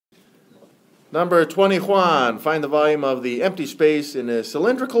Number 21, find the volume of the empty space in a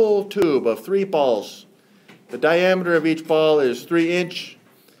cylindrical tube of 3 balls. The diameter of each ball is 3 inch.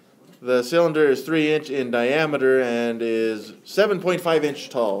 The cylinder is 3 inch in diameter and is 7.5 inch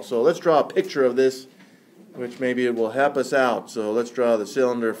tall. So let's draw a picture of this, which maybe it will help us out. So let's draw the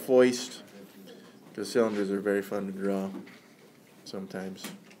cylinder foist, because cylinders are very fun to draw sometimes.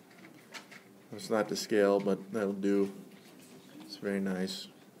 It's not to scale, but that'll do. It's very nice.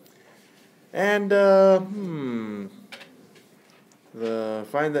 And find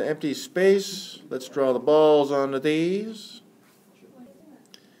the empty space. Let's draw the balls onto these.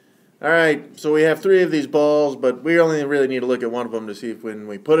 Alright, so we have 3 of these balls, but we only really need to look at one of them to see if when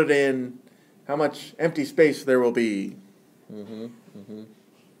we put it in, how much empty space there will be.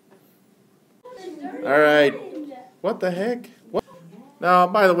 Alright, what the heck? What? Now,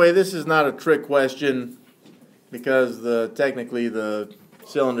 by the way, this is not a trick question, because technically the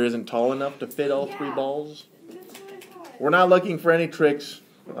cylinder isn't tall enough to fit all 3 balls. We're not looking for any tricks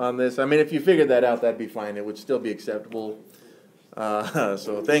on this. I mean, if you figured that out, that'd be fine. It would still be acceptable.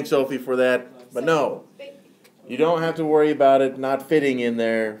 So thanks, Sophie, for that. But no, you don't have to worry about it not fitting in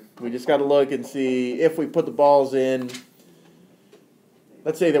there. We just got to look and see if we put the balls in.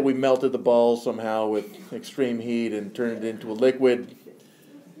 Let's say that we melted the balls somehow with extreme heat and turned it into a liquid,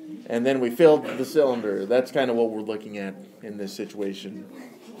 and then we filled the cylinder. That's kind of what we're looking at in this situation.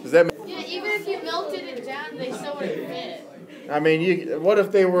 Does that make sense? Yeah, even if you melted it down, they still wouldn't fit. I mean, what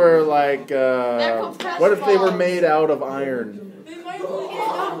if they were like, what if they were made out of iron?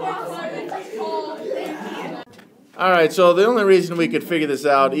 Alright, so the only reason we could figure this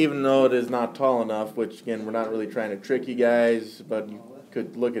out, even though it is not tall enough, which again, we're not really trying to trick you guys, but you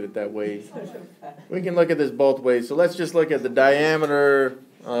could look at it that way. We can look at this both ways. So let's just look at the diameter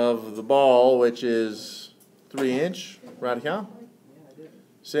of the ball, which is 3 inch, right here.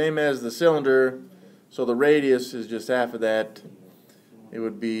 Same as the cylinder, so the radius is just half of that. It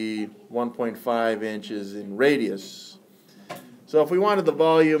would be 1.5 inches in radius. So if we wanted the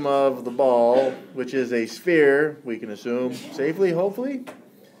volume of the ball, which is a sphere, we can assume safely, hopefully,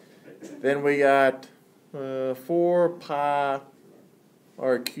 then we got 4 pi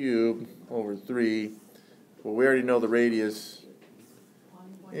r cubed over 3. Well, we already know the radius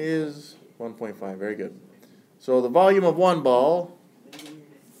is 1.5. Very good. So the volume of one ball,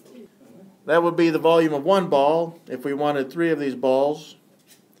 that would be the volume of one ball. If we wanted 3 of these balls,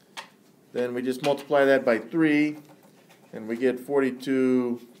 then we just multiply that by 3, and we get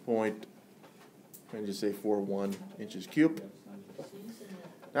 42.41 inches cubed.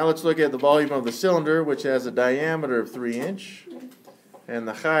 Now let's look at the volume of the cylinder, which has a diameter of 3 inch, and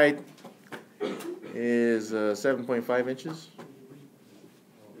the height is 7.5 inches,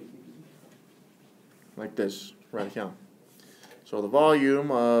 like this, right here. So the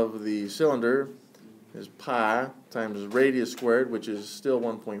volume of the cylinder is pi times radius squared, which is still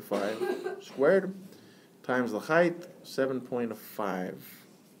 1.5 squared, times the height, 7.5.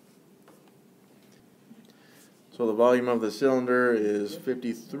 So the volume of the cylinder is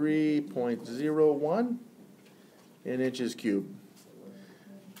 53.01 in inches cubed.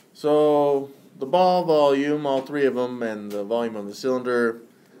 So the ball volume, all 3 of them, and the volume of the cylinder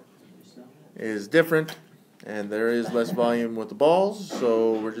is different. And there is less volume with the balls,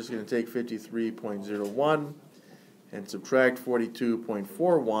 so we're just going to take 53.01 and subtract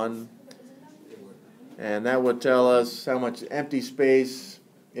 42.41, and that would tell us how much empty space,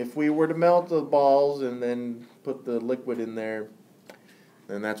 if we were to melt the balls and then put the liquid in there,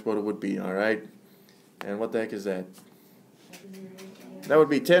 then that's what it would be, alright? And what the heck is that? That would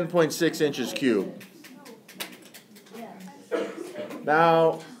be 10.6 inches cubed.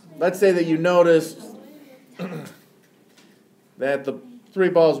 Now, let's say that you noticed that the 3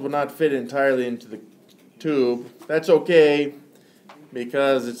 balls would not fit entirely into the tube. That's okay,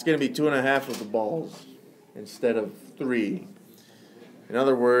 because it's going to be 2.5 of the balls instead of 3. In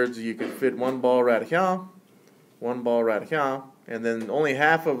other words, you could fit 1 ball right here, 1 ball right here, and then only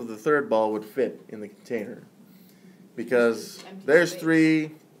half of the 3rd ball would fit in the container, because there's 3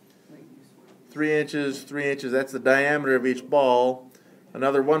 inches, 3 inches, that's the diameter of each ball.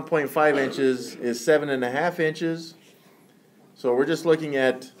 Another 1.5 inches is 7.5 inches. So we're just looking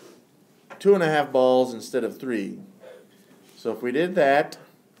at 2.5 balls instead of 3. So if we did that,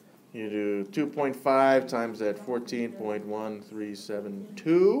 you do 2.5 times that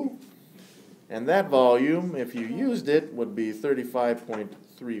 14.1372. And that volume, if you used it, would be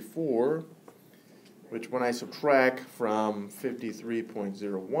 35.34, which when I subtract from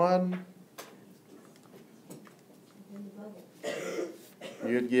 53.01,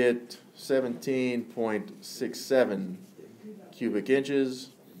 you'd get 17.67 cubic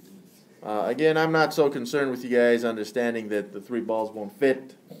inches. Again, I'm not so concerned with you guys understanding that the 3 balls won't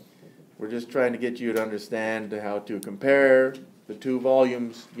fit. We're just trying to get you to understand how to compare the 2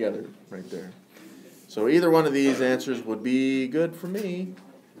 volumes together right there. So either one of these answers would be good for me.